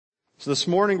So this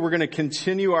morning we're going to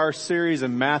continue our series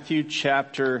in Matthew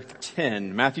chapter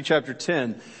 10. Matthew chapter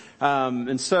 10.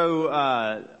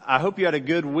 I hope you had a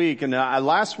good week. And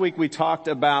last week we talked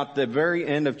about the very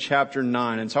end of chapter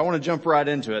 9. And so I want to jump right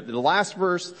into it. The last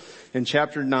verse in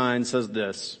chapter 9 says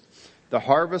this: "The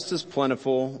harvest is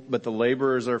plentiful, but the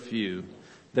laborers are few.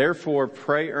 Therefore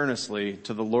pray earnestly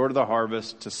to the Lord of the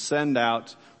harvest to send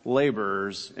out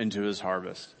laborers into his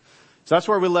harvest." So that's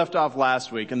where we left off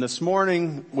last week. And this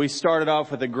morning we started off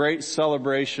with a great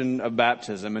celebration of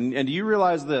baptism. And do you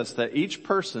realize this, that each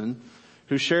person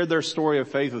who shared their story of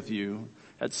faith with you,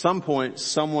 at some point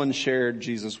someone shared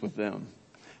Jesus with them.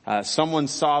 Someone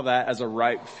saw that as a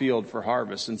ripe field for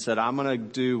harvest and said, I'm going to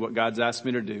do what God's asked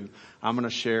me to do. I'm going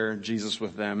to share Jesus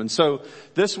with them. And so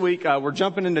this week we're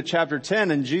jumping into chapter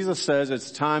 10, and Jesus says it's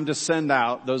time to send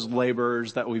out those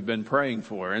laborers that we've been praying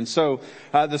for. And so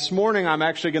this morning I'm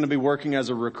actually going to be working as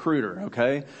a recruiter,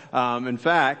 okay? In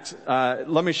fact,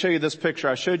 let me show you this picture.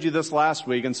 I showed you this last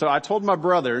week, and so I told my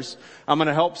brothers I'm going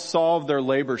to help solve their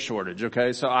labor shortage,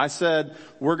 okay? So I said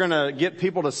we're going to get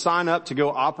people to sign up to go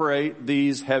operate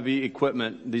these heavy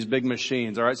equipment, these big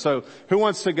machines, all right? So who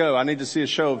wants to go? I need to see a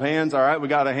show of hands, all right? We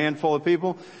got a handful of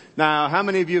people. Now, how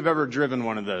many of you have ever driven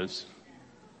one of those?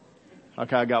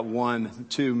 Okay, I got 1,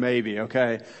 2, maybe,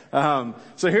 okay. So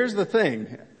here's the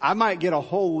thing. I might get a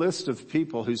whole list of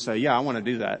people who say, yeah, I want to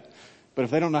do that. But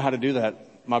if they don't know how to do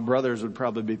that, my brothers would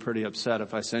probably be pretty upset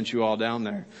if I sent you all down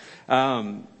there.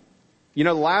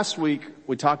 Last week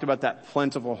we talked about that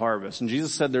plentiful harvest, and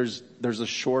Jesus said there's a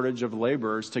shortage of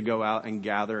laborers to go out and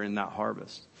gather in that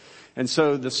harvest. And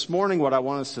so this morning what I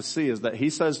want us to see is that he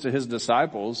says to his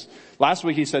disciples, last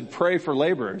week he said, pray for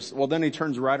laborers. Well, then he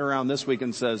turns right around this week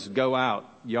and says, go out.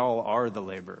 Y'all are the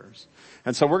laborers.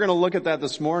 And so we're going to look at that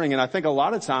this morning. And I think a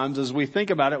lot of times as we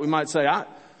think about it, we might say,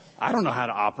 I don't know how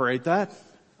to operate that.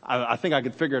 I think I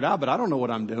could figure it out, but I don't know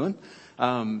what I'm doing.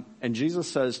 And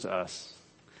Jesus says to us,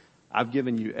 I've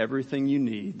given you everything you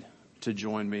need to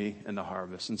join me in the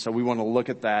harvest. And so we want to look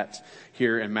at that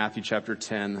here in Matthew chapter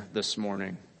 10 this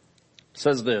morning. It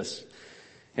says this: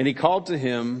 "And he called to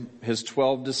him his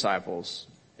 12 disciples,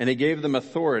 and he gave them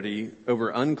authority over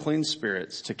unclean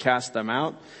spirits to cast them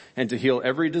out and to heal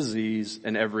every disease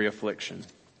and every affliction.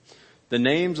 The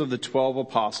names of the 12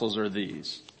 apostles are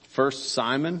these: first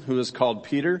Simon, who is called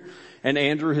Peter, and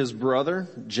Andrew his brother,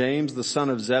 James the son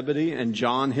of Zebedee, and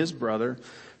John his brother,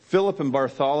 Philip and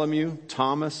Bartholomew,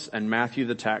 Thomas and Matthew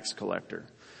the tax collector,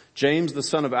 James the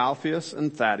son of Alphaeus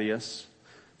and Thaddeus,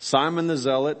 Simon the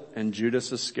Zealot, and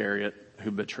Judas Iscariot,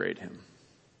 who betrayed him.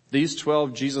 These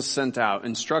 12 Jesus sent out,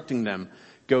 instructing them,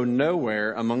 go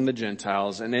nowhere among the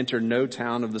Gentiles and enter no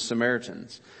town of the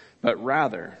Samaritans, but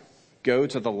rather go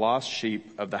to the lost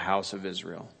sheep of the house of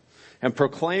Israel. And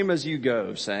proclaim as you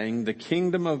go, saying, the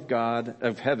kingdom of God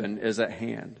of heaven is at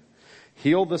hand.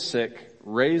 Heal the sick,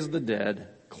 raise the dead,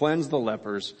 cleanse the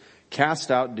lepers,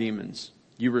 cast out demons.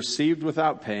 You received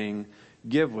without paying,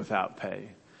 give without pay.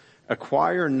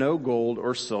 Acquire no gold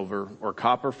or silver or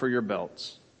copper for your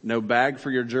belts, no bag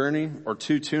for your journey, or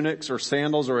 2 tunics or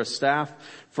sandals or a staff,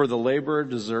 for the laborer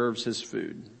deserves his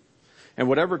food. And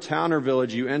whatever town or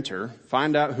village you enter,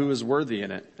 find out who is worthy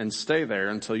in it, and stay there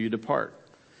until you depart.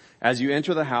 As you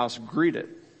enter the house, greet it.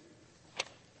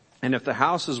 And if the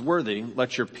house is worthy,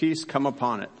 let your peace come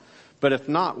upon it. But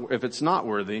if it's not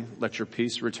worthy, let your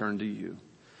peace return to you.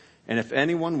 And if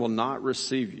anyone will not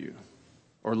receive you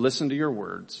or listen to your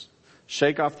words,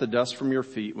 shake off the dust from your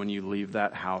feet when you leave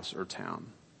that house or town.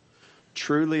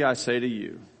 Truly I say to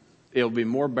you, it will be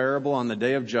more bearable on the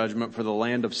day of judgment for the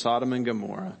land of Sodom and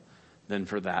Gomorrah than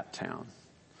for that town."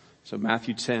 So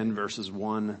Matthew 10 verses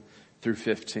 1 through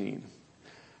 15.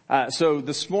 So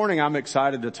this morning I'm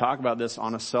excited to talk about this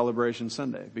on a celebration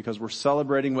Sunday, because we're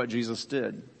celebrating what Jesus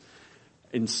did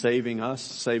in saving us,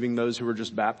 saving those who were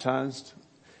just baptized.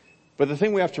 But the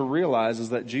thing we have to realize is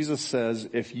that Jesus says,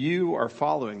 if you are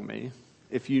following me,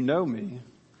 if you know me,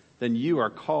 then you are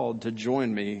called to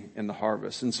join me in the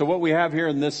harvest. And so what we have here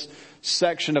in this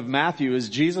section of Matthew is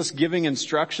Jesus giving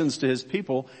instructions to his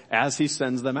people as he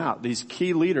sends them out. These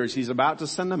key leaders, he's about to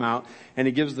send them out, and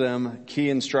he gives them key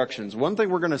instructions. One thing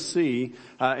we're going to see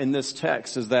in this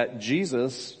text is that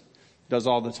Jesus does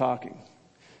all the talking.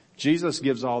 Jesus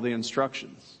gives all the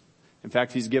instructions. In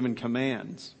fact, he's given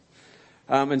commands.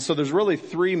 And so there's really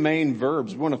 3 main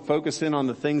verbs. We want to focus in on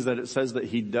the things that it says that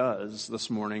he does this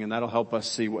morning, and that'll help us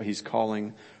see what he's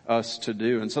calling us to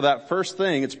do. And so that first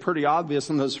thing, it's pretty obvious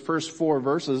in those first 4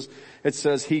 verses. It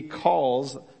says he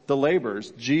calls the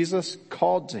laborers. Jesus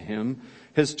called to him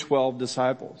his 12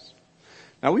 disciples.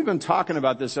 Now, we've been talking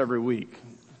about this every week,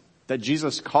 that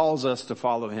Jesus calls us to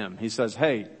follow him. He says,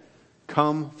 hey,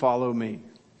 come follow me.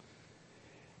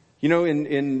 You know,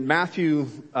 in Matthew,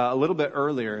 a little bit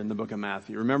earlier in the book of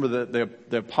Matthew, remember that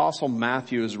the apostle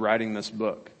Matthew is writing this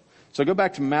book. So go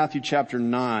back to Matthew chapter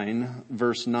 9,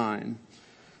 verse 9.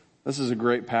 This is a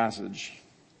great passage.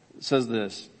 It says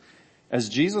this: as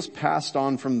Jesus passed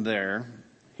on from there,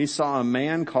 he saw a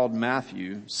man called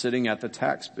Matthew sitting at the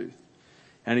tax booth.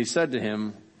 And he said to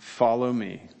him, follow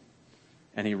me.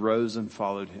 And he rose and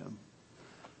followed him.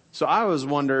 So I always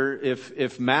wonder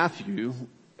if Matthew,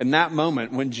 in that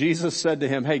moment when Jesus said to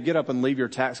him, hey, get up and leave your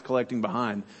tax collecting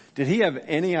behind, did he have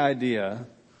any idea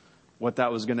what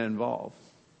that was going to involve?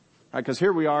 Because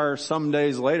here we are some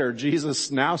days later,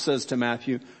 Jesus now says to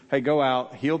Matthew, hey, go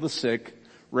out, heal the sick,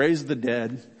 raise the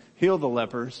dead, heal the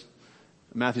lepers.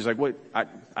 And Matthew's like, wait, I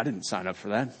didn't sign up for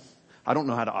that. I don't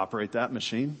know how to operate that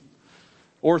machine.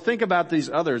 Or think about these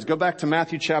others. Go back to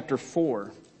Matthew chapter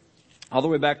 4. All the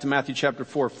way back to Matthew chapter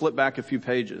 4. Flip back a few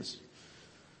pages.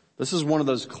 This is one of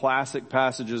those classic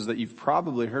passages that you've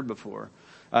probably heard before.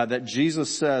 That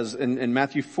Jesus says in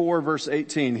Matthew 4 verse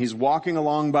 18, he's walking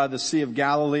along by the Sea of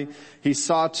Galilee. He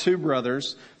saw two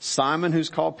brothers, Simon who's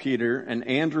called Peter and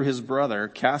Andrew his brother,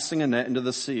 casting a net into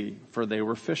the sea, for they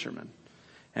were fishermen.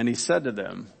 And he said to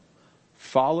them,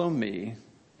 follow me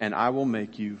and I will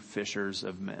make you fishers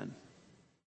of men.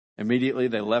 Immediately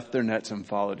they left their nets and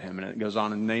followed him. And it goes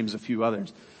on and names a few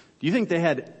others. Do you think they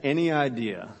had any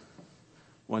idea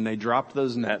when they dropped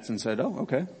those nets and said, oh,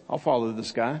 okay, I'll follow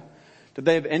this guy? Did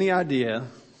they have any idea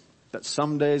that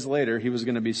some days later he was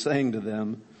going to be saying to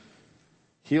them,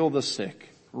 heal the sick,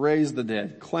 raise the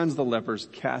dead, cleanse the lepers,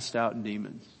 cast out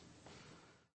demons?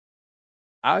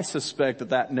 I suspect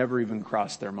that never even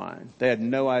crossed their mind. They had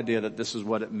no idea that this is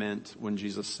what it meant when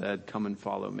Jesus said, come and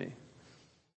follow me.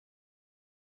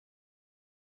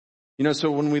 You know,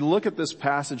 so when we look at this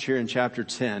passage here in chapter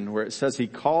 10, where it says he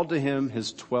called to him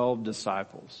his 12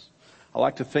 disciples, I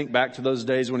like to think back to those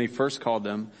days when he first called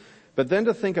them, but then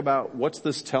to think about what's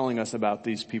this telling us about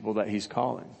these people that he's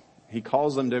calling. He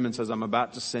calls them to him and says, I'm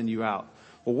about to send you out.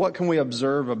 Well, what can we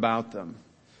observe about them?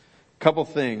 A couple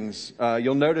things.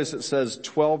 You'll notice it says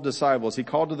 12 disciples. He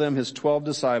called to them his 12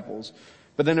 disciples.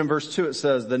 But then in verse 2 it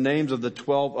says the names of the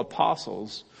 12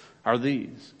 apostles are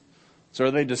these. So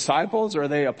are they disciples or are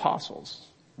they apostles?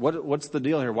 What's the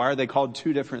deal here? Why are they called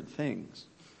two different things?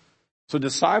 So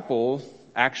disciple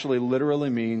actually literally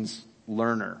means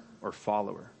learner or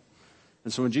follower.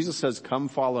 And so when Jesus says, come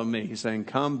follow me, he's saying,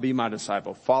 come be my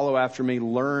disciple. Follow after me.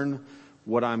 Learn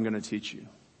what I'm going to teach you.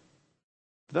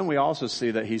 But then we also see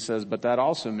that he says, but that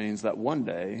also means that one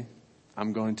day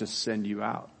I'm going to send you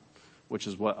out, which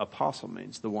is what apostle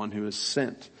means, the one who is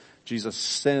sent. Jesus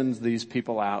sends these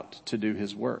people out to do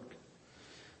his work.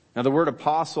 Now the word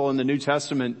apostle in the New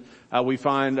Testament, we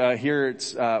find here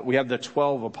we have the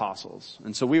 12 apostles.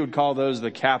 And so we would call those the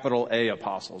capital A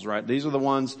apostles, right? These are the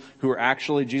ones who are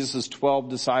actually Jesus' 12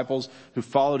 disciples who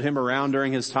followed him around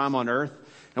during his time on earth.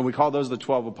 And we call those the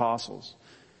 12 apostles.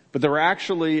 But there were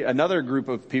actually another group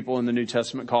of people in the New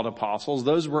Testament called apostles.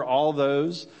 Those were all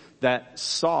those that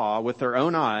saw with their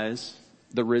own eyes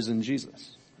the risen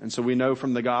Jesus. And so we know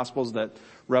from the Gospels that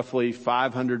roughly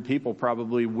 500 people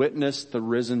probably witnessed the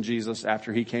risen Jesus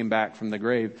after he came back from the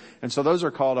grave. And so those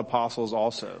are called apostles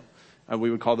also. We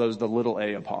would call those the little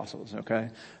a apostles, okay?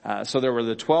 So there were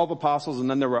the 12 apostles and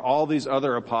then there were all these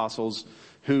other apostles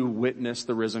who witnessed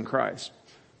the risen Christ.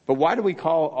 But why do we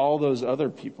call all those other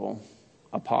people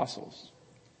apostles?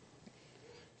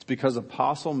 It's because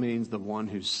apostle means the one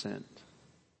who's sent.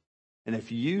 And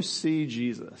if you see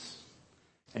Jesus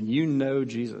and you know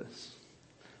Jesus,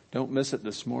 don't miss it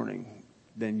this morning,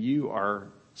 then you are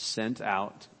sent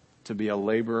out to be a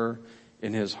laborer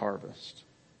in his harvest.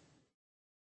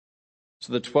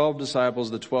 So the 12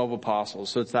 disciples, the 12 apostles.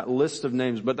 So it's that list of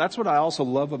names. But that's what I also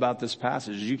love about this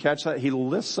passage. Did you catch that? He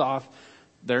lists off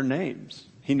their names.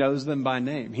 He knows them by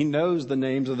name. He knows the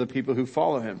names of the people who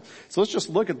follow him. So let's just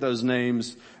look at those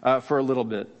names for a little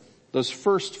bit. Those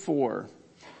first four.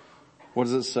 What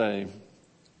does it say?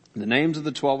 The names of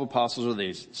the 12 apostles are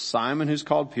these: Simon, who's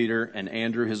called Peter, and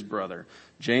Andrew, his brother,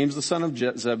 James, the son of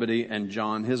Zebedee, and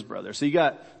John, his brother. So you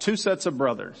got two sets of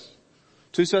brothers.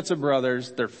 Two sets of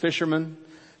brothers. They're fishermen.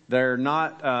 They're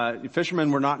not,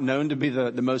 fishermen were not known to be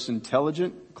the most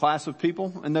intelligent class of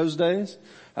people in those days.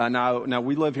 Now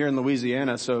we live here in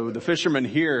Louisiana, so the fishermen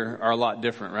here are a lot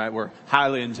different, right? We're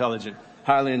highly intelligent.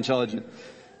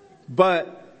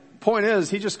 But point is,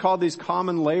 he just called these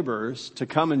common laborers to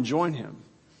come and join him.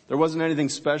 There wasn't anything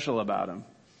special about him.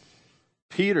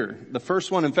 Peter, the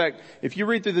first one. In fact, if you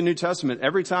read through the New Testament,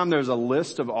 every time there's a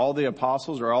list of all the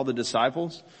apostles or all the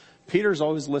disciples, Peter's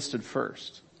always listed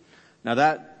first. Now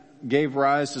gave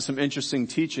rise to some interesting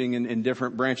teaching in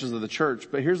different branches of the church.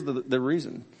 But here's the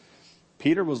reason.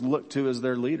 Peter was looked to as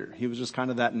their leader. He was just kind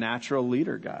of that natural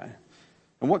leader guy.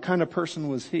 And what kind of person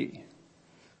was he?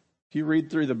 If you read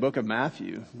through the book of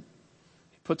Matthew,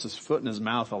 he puts his foot in his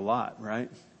mouth a lot, right?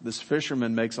 This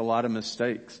fisherman makes a lot of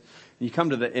mistakes. And you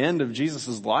come to the end of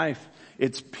Jesus' life,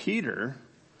 it's Peter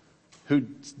who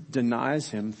denies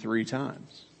him 3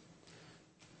 times.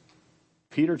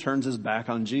 Peter turns his back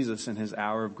on Jesus in his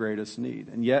hour of greatest need.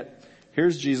 And yet,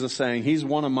 here's Jesus saying, he's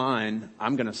one of mine.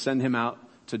 I'm going to send him out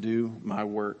to do my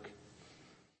work.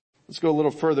 Let's go a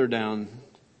little further down.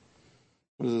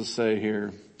 What does it say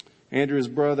here? Andrew, his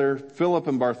brother, Philip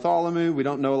and Bartholomew. We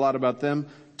don't know a lot about them.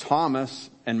 Thomas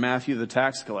and Matthew the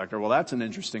tax collector. Well, that's an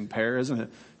interesting pair, isn't it?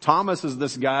 Thomas is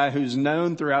this guy who's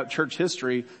known throughout church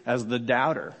history as the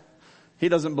doubter. He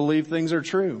doesn't believe things are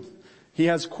true. He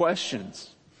has questions.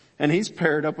 And he's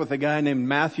paired up with a guy named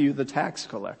Matthew the tax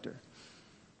collector.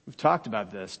 We've talked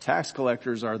about this. Tax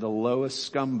collectors are the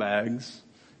lowest scumbags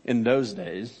in those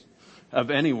days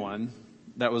of anyone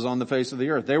that was on the face of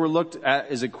the earth. They were looked at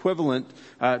as equivalent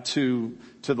to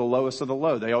the lowest of the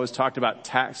low. They always talked about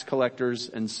tax collectors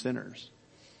and sinners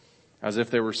as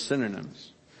if they were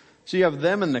synonyms. So you have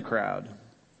them in the crowd.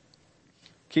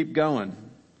 Keep going.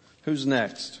 Who's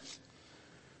next?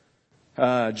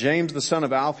 James, the son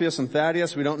of Alphaeus and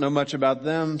Thaddeus. We don't know much about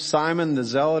them. Simon the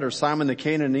Zealot, or Simon the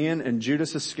Canaanian, and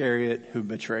Judas Iscariot, who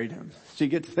betrayed him. So you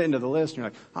get to the end of the list and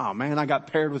you're like, oh man, I got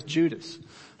paired with Judas.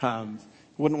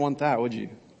 Wouldn't want that, would you?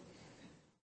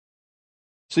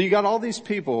 So you got all these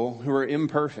people who are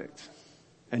imperfect.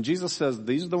 And Jesus says,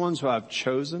 these are the ones who I've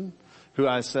chosen, who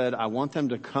I said, I want them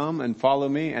to come and follow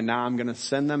me, and now I'm going to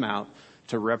send them out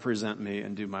to represent me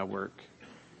and do my work.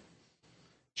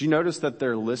 Do you notice that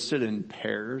they're listed in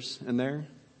pairs in there?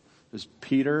 There's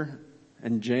Peter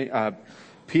and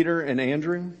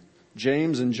Andrew,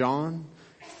 James and John,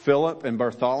 Philip and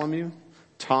Bartholomew,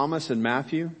 Thomas and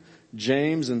Matthew,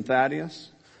 James and Thaddeus,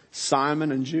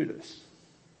 Simon and Judas.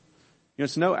 You know,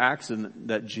 it's no accident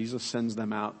that Jesus sends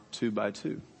them out 2 by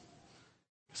 2.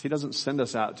 Because he doesn't send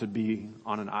us out to be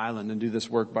on an island and do this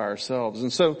work by ourselves.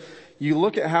 And so you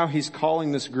look at how he's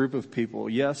calling this group of people.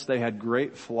 Yes, they had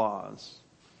great flaws.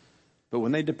 But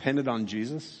when they depended on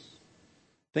Jesus,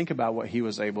 think about what he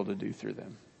was able to do through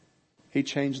them. He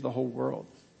changed the whole world.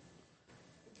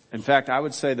 In fact, I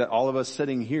would say that all of us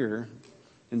sitting here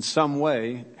in some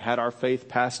way had our faith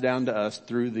passed down to us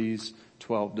through these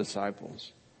 12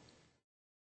 disciples.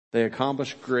 They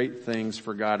accomplished great things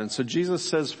for God. And so Jesus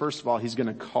says, first of all, he's going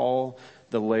to call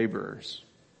the laborers.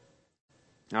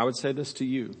 I would say this to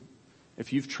you.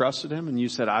 If you've trusted him and you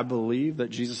said, I believe that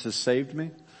Jesus has saved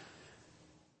me,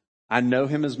 I know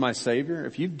him as my Savior.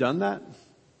 If you've done that,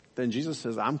 then Jesus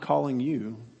says, I'm calling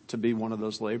you to be one of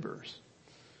those laborers.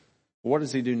 What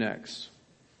does he do next?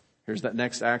 Here's that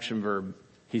next action verb.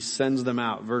 He sends them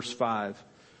out. Verse 5.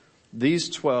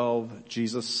 These 12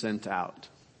 Jesus sent out.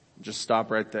 Just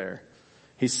stop right there.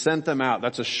 He sent them out.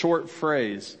 That's a short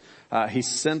phrase. He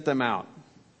sent them out.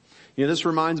 You know, this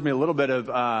reminds me a little bit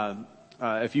of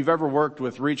if you've ever worked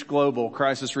with Reach Global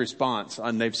Crisis Response,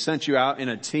 and they've sent you out in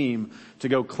a team to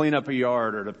go clean up a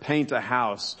yard or to paint a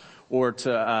house or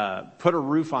to put a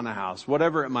roof on a house,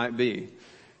 whatever it might be.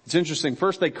 It's interesting.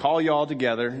 First, they call you all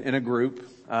together in a group,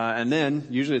 and then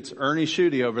usually it's Ernie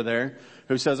Schutte over there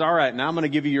who says, all right, now I'm going to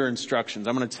give you your instructions.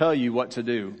 I'm going to tell you what to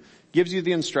do. Gives you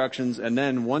the instructions, and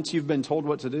then once you've been told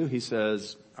what to do, he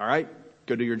says, all right,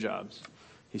 go do your jobs.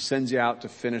 He sends you out to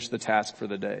finish the task for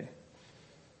the day.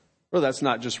 Well, that's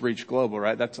not just Reach Global,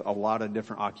 right? That's a lot of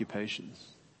different occupations.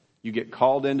 You get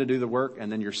called in to do the work,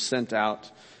 and then you're sent out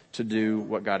to do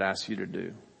what God asks you to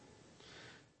do.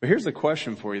 But here's the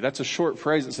question for you. That's a short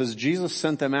phrase that says Jesus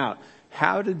sent them out.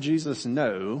 How did Jesus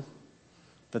know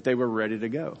that they were ready to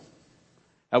go?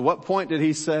 At what point did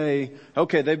he say,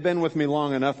 okay, they've been with me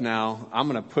long enough now. I'm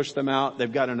going to push them out.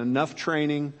 They've gotten enough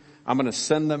training. I'm going to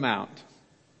send them out.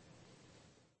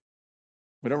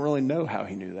 We don't really know how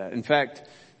he knew that. In fact,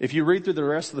 if you read through the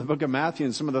rest of the book of Matthew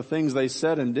and some of the things they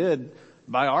said and did,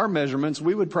 by our measurements,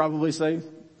 we would probably say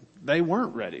they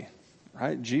weren't ready,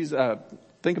 right? Jesus,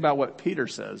 think about what Peter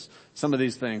says. Some of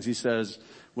these things. He says,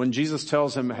 when Jesus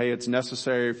tells him, hey, it's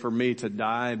necessary for me to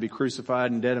die, be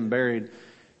crucified and dead and buried,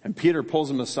 and Peter pulls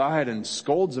him aside and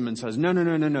scolds him and says,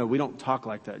 no, we don't talk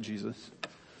like that, Jesus.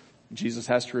 Jesus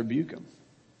has to rebuke him.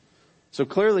 So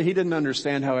clearly he didn't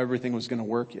understand how everything was going to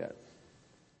work yet.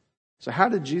 So how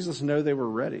did Jesus know they were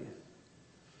ready?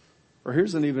 Or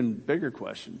here's an even bigger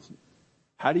question.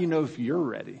 How do you know if you're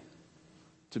ready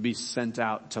to be sent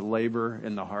out to labor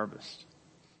in the harvest?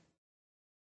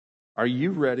 Are you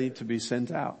ready to be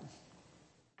sent out?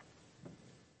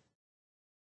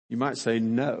 You might say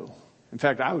no. In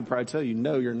fact, I would probably tell you,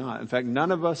 no, you're not. In fact,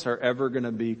 none of us are ever going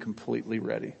to be completely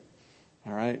ready.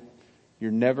 All right?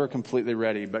 You're never completely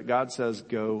ready, but God says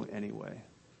go anyway.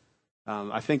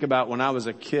 I think about when I was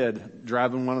a kid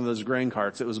driving one of those grain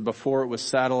carts. It was before it was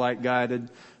satellite guided.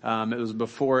 It was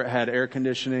before it had air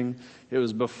conditioning. It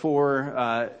was before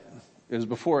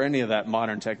any of that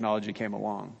modern technology came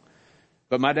along.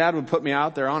 But my dad would put me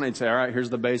out there on it and say, all right, here's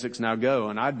the basics, now go.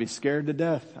 And I'd be scared to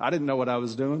death. I didn't know what I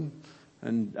was doing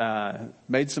and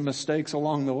made some mistakes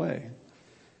along the way.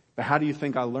 But how do you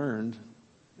think I learned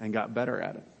and got better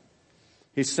at it?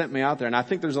 He sent me out there, and I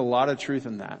think there's a lot of truth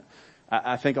in that.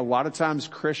 I think a lot of times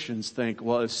Christians think,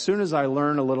 well, as soon as I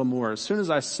learn a little more, as soon as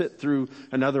I sit through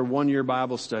another 1-year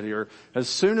Bible study, or as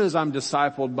soon as I'm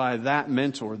discipled by that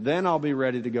mentor, then I'll be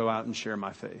ready to go out and share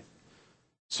my faith.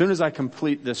 As soon as I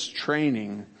complete this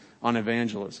training on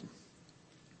evangelism.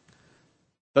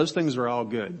 Those things are all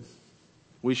good.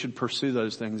 We should pursue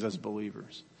those things as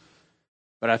believers.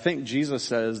 But I think Jesus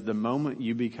says the moment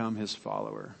you become his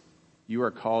follower, you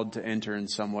are called to enter in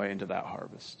some way into that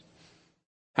harvest.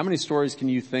 How many stories can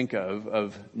you think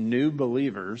of new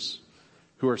believers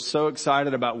who are so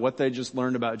excited about what they just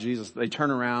learned about Jesus, they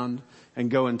turn around and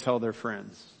go and tell their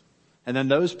friends? And then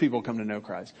those people come to know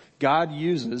Christ. God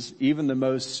uses even the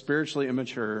most spiritually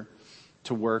immature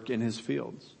to work in his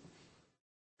fields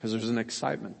because there's an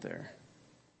excitement there.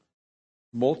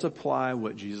 Multiply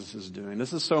what Jesus is doing.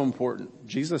 This is so important.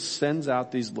 Jesus sends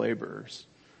out these laborers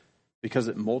because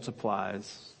it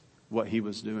multiplies what he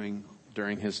was doing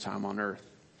during his time on earth.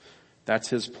 That's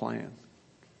his plan.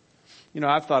 You know,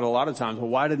 I've thought a lot of times, well,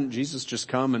 why didn't Jesus just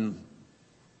come and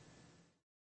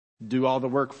do all the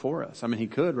work for us? I mean, he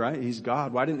could, right? He's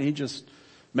God. Why didn't he just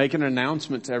make an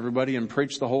announcement to everybody and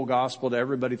preach the whole gospel to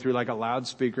everybody through like a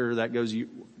loudspeaker that goes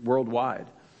worldwide?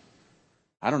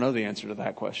 I don't know the answer to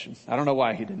that question. I don't know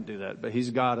why he didn't do that, but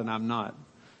he's God and I'm not.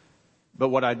 But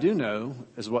what I do know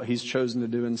is what he's chosen to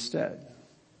do instead.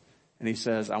 And he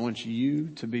says, I want you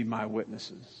to be my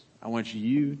witnesses. I want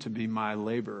you to be my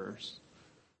laborers.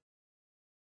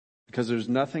 Because there's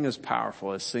nothing as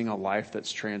powerful as seeing a life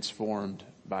that's transformed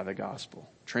by the gospel,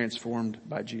 transformed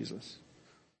by Jesus.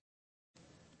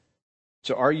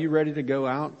 So are you ready to go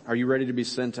out? Are you ready to be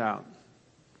sent out?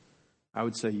 I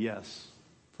would say yes.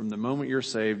 From the moment you're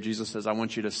saved, Jesus says, I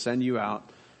want you to send you out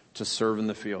to serve in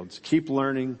the fields. Keep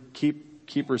learning,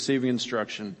 keep receiving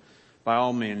instruction by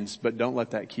all means, but don't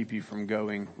let that keep you from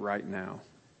going right now.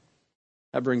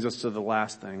 That brings us to the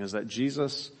last thing, is that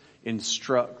Jesus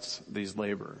instructs these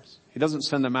laborers. He doesn't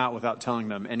send them out without telling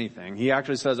them anything. He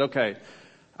actually says, okay,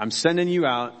 I'm sending you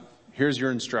out. Here's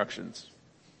your instructions.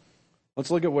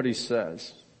 Let's look at what he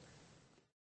says.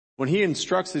 When he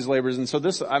instructs these laborers, and so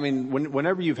this, I mean,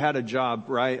 whenever you've had a job,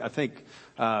 right? I think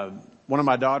one of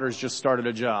my daughters just started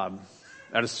a job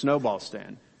at a snowball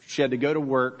stand. She had to go to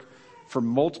work for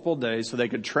multiple days so they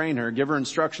could train her, give her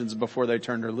instructions before they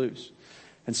turned her loose.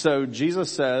 And so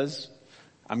Jesus says,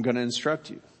 I'm going to instruct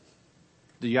you.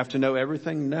 Do you have to know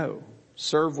everything? No.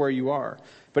 Serve where you are.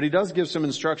 But he does give some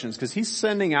instructions because he's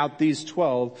sending out these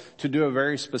 12 to do a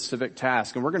very specific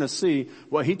task. And we're going to see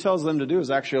what he tells them to do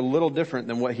is actually a little different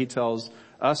than what he tells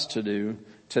us to do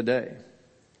today.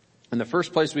 And the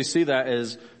first place we see that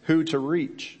is who to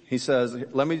reach. He says,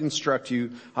 let me instruct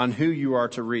you on who you are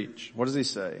to reach. What does he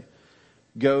say?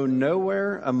 Go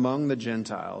nowhere among the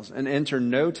Gentiles and enter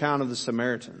no town of the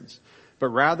Samaritans, but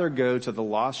rather go to the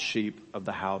lost sheep of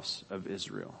the house of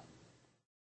Israel.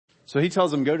 So he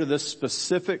tells them, go to this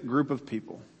specific group of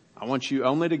people. I want you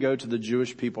only to go to the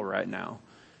Jewish people right now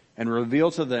and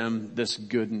reveal to them this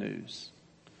good news.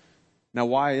 Now,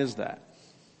 why is that?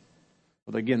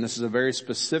 Well, again, this is a very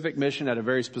specific mission at a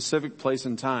very specific place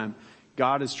and time.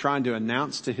 God is trying to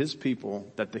announce to his people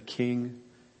that the King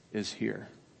is here.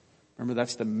 Remember,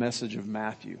 that's the message of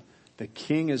Matthew. The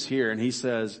King is here, and he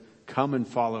says, come and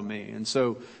follow me. And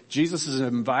so Jesus is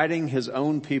inviting his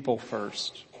own people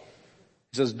first.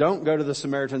 He says, don't go to the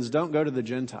Samaritans, don't go to the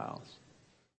Gentiles.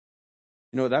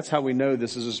 You know, that's how we know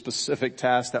this is a specific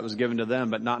task that was given to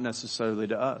them, but not necessarily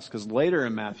to us. Because later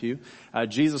in Matthew,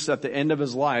 Jesus at the end of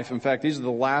his life, in fact, these are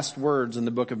the last words in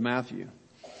the book of Matthew.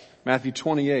 Matthew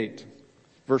 28,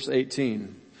 verse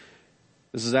 18.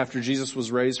 This is after Jesus was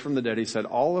raised from the dead. He said,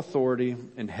 all authority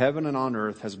in heaven and on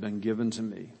earth has been given to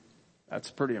me.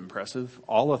 That's pretty impressive.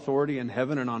 All authority in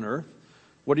heaven and on earth.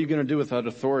 What are you going to do with that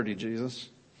authority, Jesus?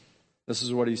 This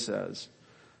is what he says.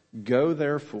 Go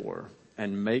therefore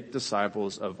and make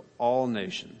disciples of all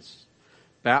nations,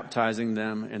 baptizing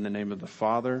them in the name of the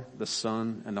Father, the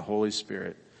Son, and the Holy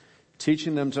Spirit,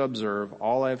 teaching them to observe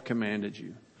all I have commanded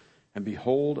you. And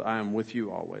behold, I am with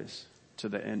you always to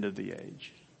the end of the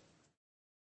age.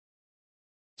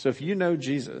 So if you know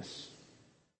Jesus,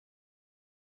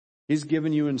 he's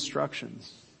given you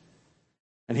instructions.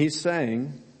 And he's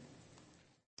saying,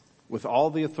 with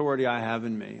all the authority I have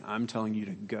in me, I'm telling you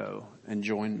to go and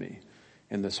join me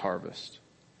in this harvest.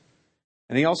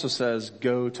 And he also says,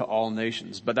 go to all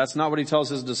nations. But that's not what he tells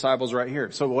his disciples right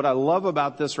here. So what I love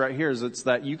about this right here is it's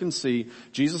that you can see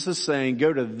Jesus is saying,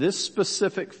 go to this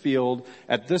specific field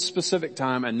at this specific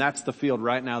time, and that's the field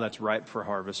right now that's ripe for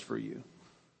harvest for you.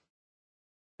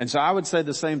 And so I would say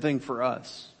the same thing for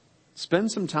us.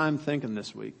 Spend some time thinking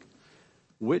this week.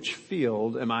 Which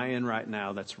field am I in right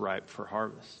now that's ripe for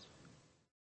harvest?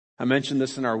 I mentioned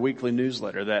this in our weekly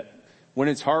newsletter that when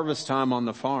it's harvest time on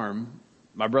the farm,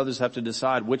 my brothers have to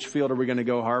decide which field are we going to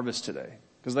go harvest today?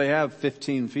 Because they have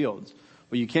 15 fields.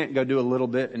 Well, you can't go do a little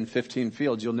bit in 15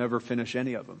 fields. You'll never finish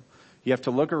any of them. You have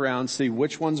to look around, see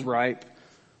which one's ripe,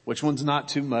 which one's not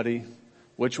too muddy,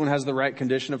 which one has the right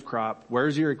condition of crop,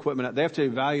 where's your equipment at. They have to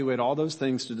evaluate all those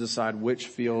things to decide which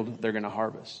field they're going to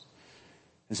harvest.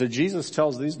 And so Jesus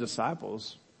tells these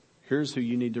disciples, here's who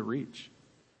you need to reach.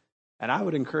 And I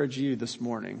would encourage you this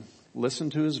morning,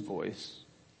 listen to his voice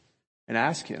and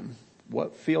ask him,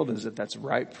 what field is it that's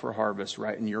ripe for harvest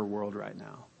right in your world right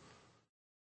now?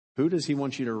 Who does he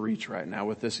want you to reach right now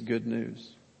with this good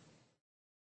news?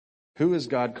 Who is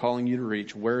God calling you to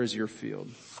reach? Where is your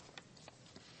field?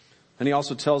 And he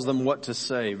also tells them what to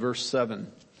say. Verse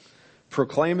 7,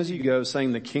 proclaim as you go,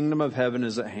 saying the kingdom of heaven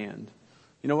is at hand.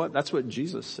 You know what? That's what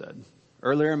Jesus said.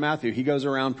 Earlier in Matthew, he goes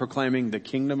around proclaiming the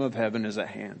kingdom of heaven is at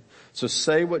hand. So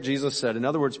say what Jesus said. In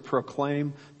other words,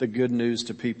 proclaim the good news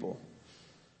to people.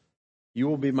 You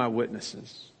will be my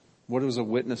witnesses. What does a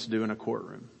witness do in a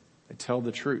courtroom? They tell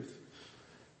the truth.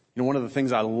 You know, one of the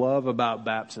things I love about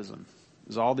baptism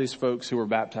is all these folks who were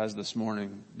baptized this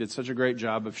morning did such a great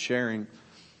job of sharing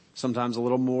sometimes a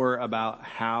little more about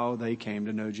how they came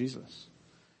to know Jesus.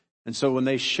 And so when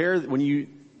they share, when you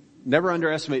never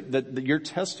underestimate that your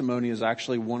testimony is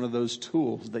actually one of those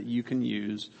tools that you can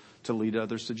use to lead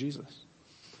others to Jesus.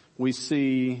 We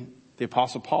see the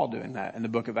Apostle Paul doing that in the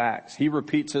book of Acts. He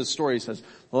repeats his story. He says,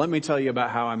 well, let me tell you about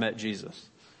how I met Jesus.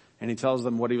 And he tells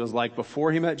them what he was like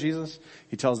before he met Jesus.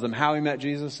 He tells them how he met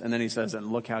Jesus. And then he says,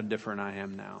 and look how different I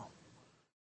am now.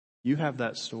 You have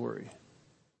that story.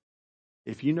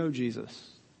 If you know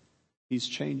Jesus, he's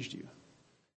changed you.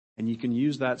 And you can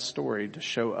use that story to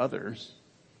show others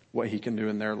what he can do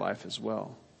in their life as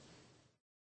well.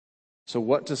 So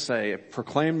what to say?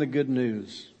 Proclaim the good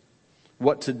news.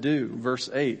 What to do? Verse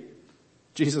 8.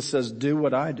 Jesus says, do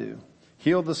what I do.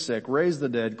 Heal the sick, raise the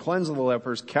dead, cleanse the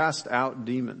lepers, cast out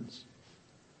demons.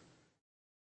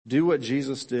 Do what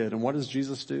Jesus did. And what does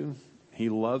Jesus do? He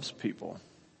loves people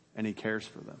and he cares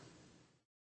for them.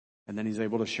 And then he's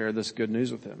able to share this good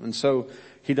news with them. And so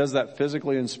he does that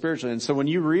physically and spiritually. And so when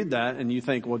you read that and you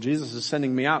think, well, Jesus is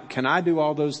sending me out, can I do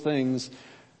all those things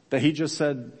that he just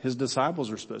said his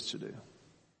disciples are supposed to do?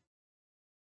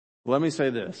 Let me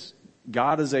say this.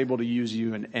 God is able to use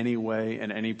you in any way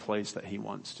and any place that he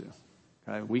wants to.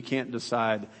 Okay? We can't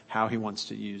decide how he wants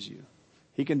to use you.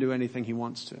 He can do anything he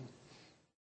wants to.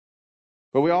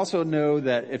 But we also know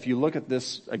that if you look at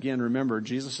this, again, remember,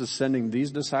 Jesus is sending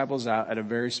these disciples out at a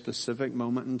very specific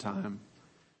moment in time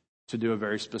to do a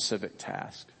very specific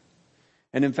task.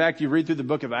 And in fact, you read through the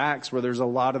book of Acts where there's a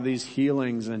lot of these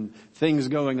healings and things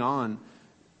going on.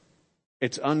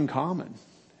 It's uncommon.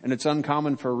 And it's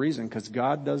uncommon for a reason, because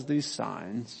God does these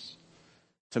signs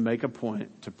to make a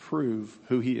point to prove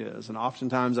who he is. And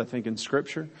oftentimes I think in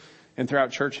Scripture and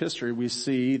throughout church history, we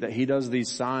see that he does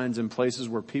these signs in places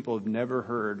where people have never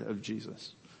heard of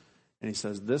Jesus. And he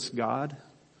says, this God,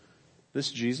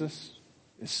 this Jesus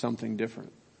is something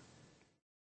different.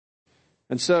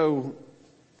 And so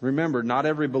remember, not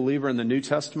every believer in the New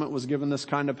Testament was given this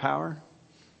kind of power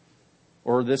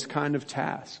or this kind of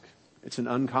task. It's an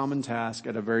uncommon task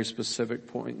at a very specific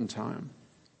point in time.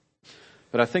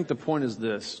 But I think the point is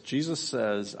this. Jesus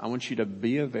says, I want you to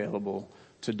be available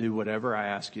to do whatever I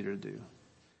ask you to do.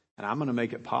 And I'm going to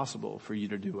make it possible for you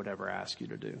to do whatever I ask you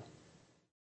to do.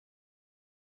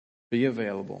 Be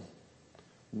available.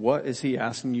 What is he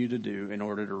asking you to do in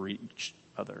order to reach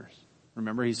others?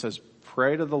 Remember, he says,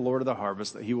 pray to the Lord of the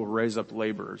harvest that he will raise up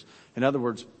laborers. In other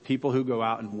words, people who go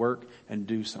out and work and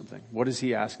do something. What is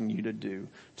he asking you to do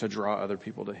to draw other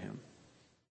people to him?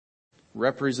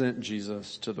 Represent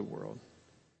Jesus to the world.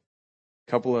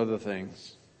 A couple other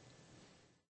things.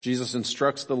 Jesus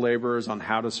instructs the laborers on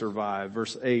how to survive.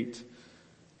 Verse 8,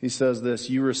 he says this,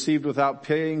 you received without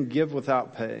paying, give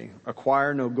without pay.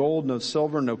 Acquire no gold, no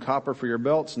silver, no copper for your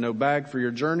belts, no bag for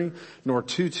your journey, nor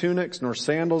 2 tunics, nor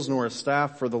sandals, nor a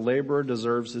staff, for the laborer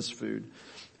deserves his food.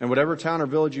 And whatever town or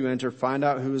village you enter, find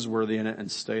out who is worthy in it and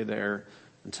stay there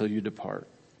until you depart.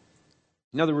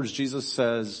 In other words, Jesus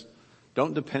says,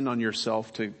 don't depend on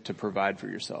yourself to provide for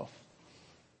yourself.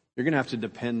 You're going to have to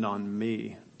depend on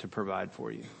me to provide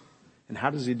for you. And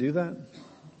how does he do that?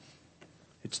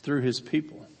 It's through his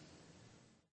people.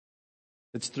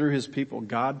 It's through his people.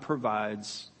 God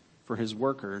provides for his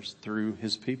workers through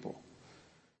his people.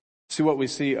 See what we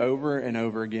see over and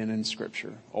over again in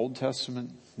Scripture, Old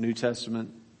Testament, New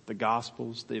Testament, the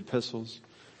Gospels, the epistles,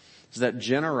 is that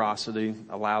generosity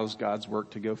allows God's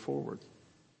work to go forward.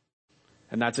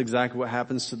 And that's exactly what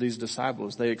happens to these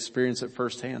disciples. They experience it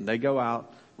firsthand. They go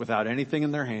out without anything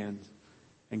in their hands,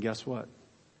 and guess what?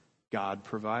 God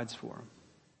provides for them.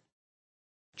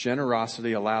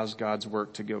 Generosity allows God's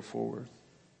work to go forward.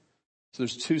 So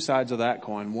there's two sides of that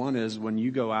coin. One is when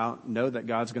you go out, know that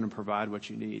God's going to provide what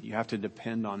you need. You have to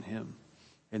depend on him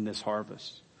in this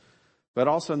harvest. But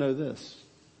also know this,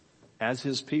 as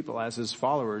his people, as his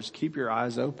followers, keep your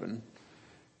eyes open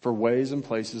for ways and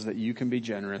places that you can be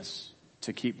generous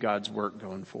to keep God's work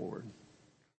going forward.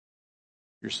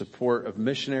 Your support of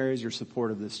missionaries, your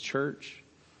support of this church,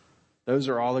 those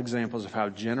are all examples of how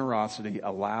generosity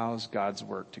allows God's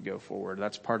work to go forward.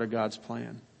 That's part of God's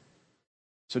plan.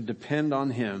 So depend on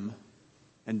him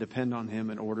and depend on him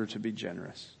in order to be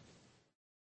generous.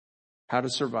 How to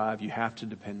survive, you have to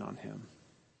depend on him.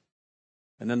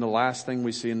 And then the last thing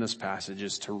we see in this passage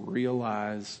is to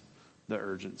realize the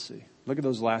urgency. Look at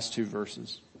those last two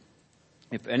verses.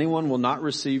 If anyone will not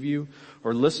receive you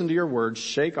or listen to your words,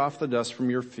 shake off the dust from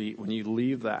your feet when you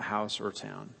leave that house or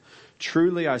town.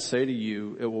 Truly I say to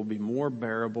you, it will be more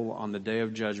bearable on the day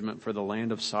of judgment for the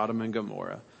land of Sodom and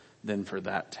Gomorrah than for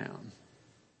that town.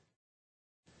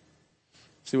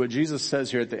 See, what Jesus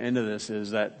says here at the end of this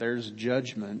is that there's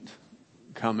judgment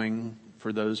coming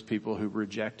for those people who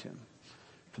reject him.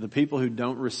 For the people who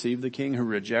don't receive the king, who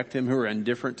reject him, who are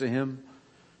indifferent to him,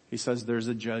 he says there's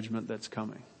a judgment that's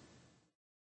coming.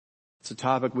 It's a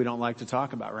topic we don't like to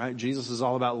talk about, right? Jesus is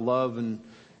all about love and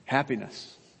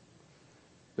happiness.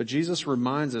 But Jesus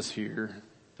reminds us here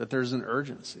that there's an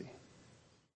urgency.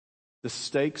 The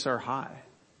stakes are high.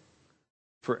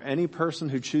 For any person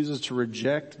who chooses to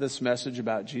reject this message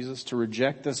about Jesus, to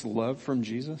reject this love from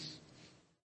Jesus,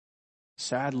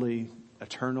 sadly,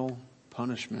 eternal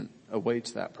punishment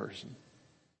awaits that person.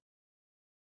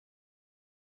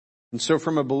 And so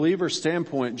from a believer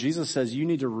standpoint, Jesus says you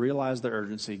need to realize the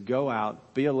urgency. Go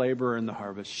out, be a laborer in the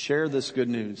harvest, share this good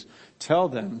news. Tell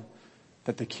them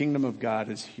that the kingdom of God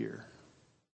is here.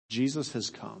 Jesus has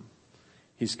come.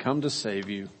 He's come to save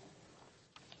you.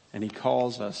 And he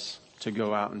calls us to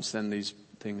go out and send these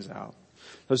things out.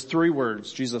 Those three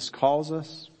words, Jesus calls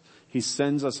us, he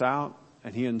sends us out,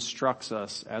 and he instructs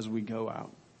us as we go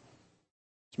out.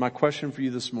 So my question for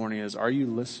you this morning is, are you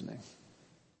listening?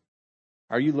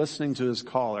 Are you listening to his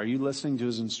call? Are you listening to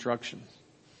his instructions?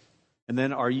 And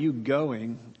then are you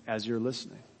going as you're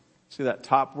listening? See that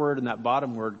top word and that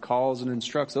bottom word, calls and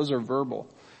instructs, those are verbal.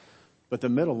 But the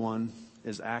middle one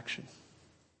is action.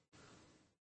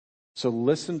 So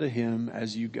listen to him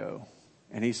as you go.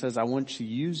 And he says, I want to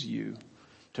use you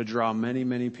to draw many,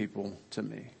 many people to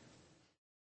me.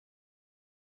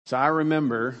 So I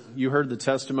remember, you heard the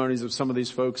testimonies of some of these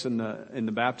folks in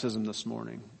the baptism this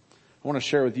morning. I want to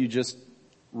share with you just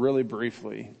really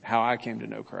briefly how I came to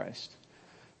know Christ.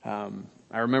 I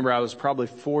remember I was probably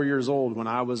 4 years old when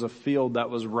I was a field that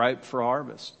was ripe for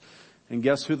harvest. And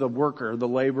guess who the worker, the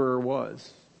laborer was?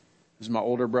 It was my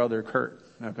older brother, Kurt.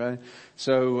 Okay.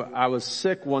 So I was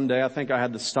sick one day. I think I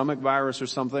had the stomach virus or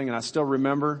something. And I still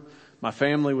remember my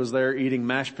family was there eating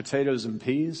mashed potatoes and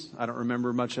peas. I don't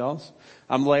remember much else.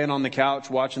 I'm laying on the couch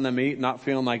watching them eat, not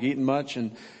feeling like eating much.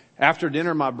 And after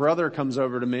dinner, my brother comes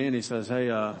over to me and he says,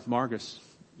 hey, Marcus,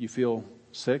 you feel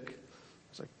sick? I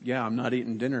was like, yeah, I'm not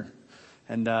eating dinner.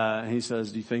 And he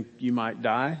says, do you think you might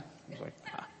die? I was like,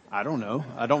 I don't know.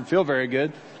 I don't feel very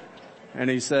good. And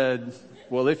he said,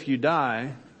 well, if you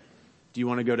die, do you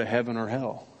want to go to heaven or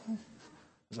hell? I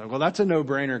was like, well, that's a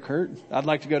no-brainer, Kurt. I'd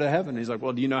like to go to heaven. He's like,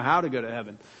 well, do you know how to go to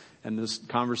heaven? And this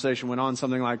conversation went on,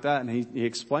 something like that. And he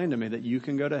explained to me that you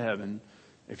can go to heaven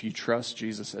if you trust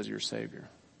Jesus as your Savior.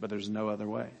 But there's no other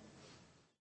way.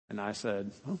 And I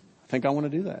said, oh, I think I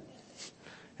want to do that.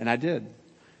 And I did.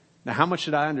 Now, how much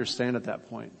did I understand at that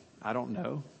point? I don't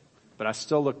know. But I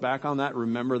still look back on that,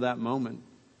 remember that moment.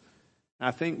 I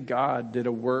think God did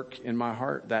a work in my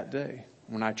heart that day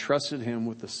when I trusted him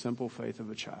with the simple faith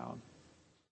of a child.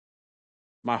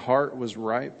 My heart was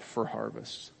ripe for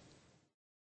harvest.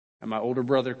 And my older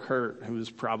brother, Kurt, who was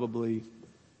probably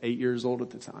 8 years old at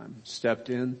the time,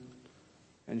 stepped in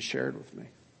and shared with me.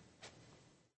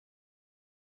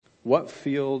 What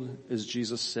field is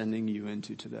Jesus sending you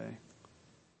into today?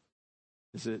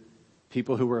 Is it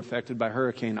people who were affected by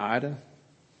Hurricane Ida?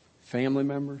 Family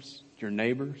members? Your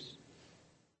neighbors?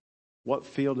 What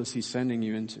field is he sending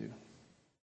you into?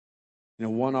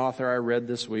 One author I read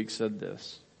this week said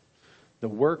this: the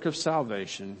work of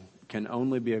salvation can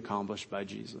only be accomplished by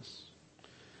Jesus,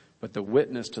 but the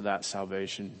witness to that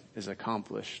salvation is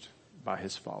accomplished by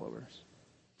his followers.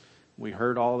 We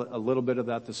heard a little bit of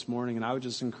that this morning, and I would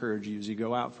just encourage you as you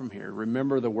go out from here,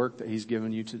 remember the work that he's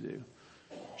given you to do.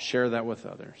 Share that with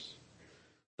others.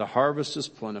 The harvest is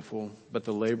plentiful, but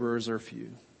the laborers are few.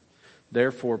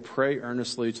 Therefore, pray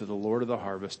earnestly to the Lord of the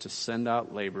harvest to send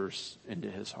out laborers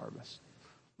into his harvest.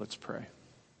 Let's pray.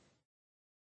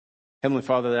 Heavenly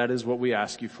Father, that is what we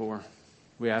ask you for.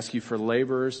 We ask you for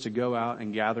laborers to go out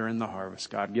and gather in the harvest.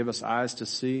 God, give us eyes to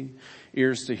see,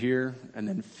 ears to hear, and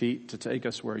then feet to take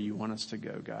us where you want us to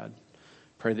go, God.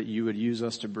 Pray that you would use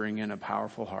us to bring in a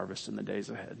powerful harvest in the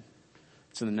days ahead.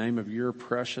 It's in the name of your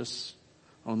precious,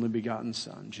 only begotten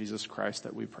Son, Jesus Christ,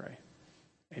 that we pray.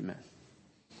 Amen.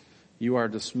 You are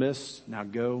dismissed. Now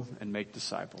go and make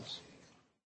disciples.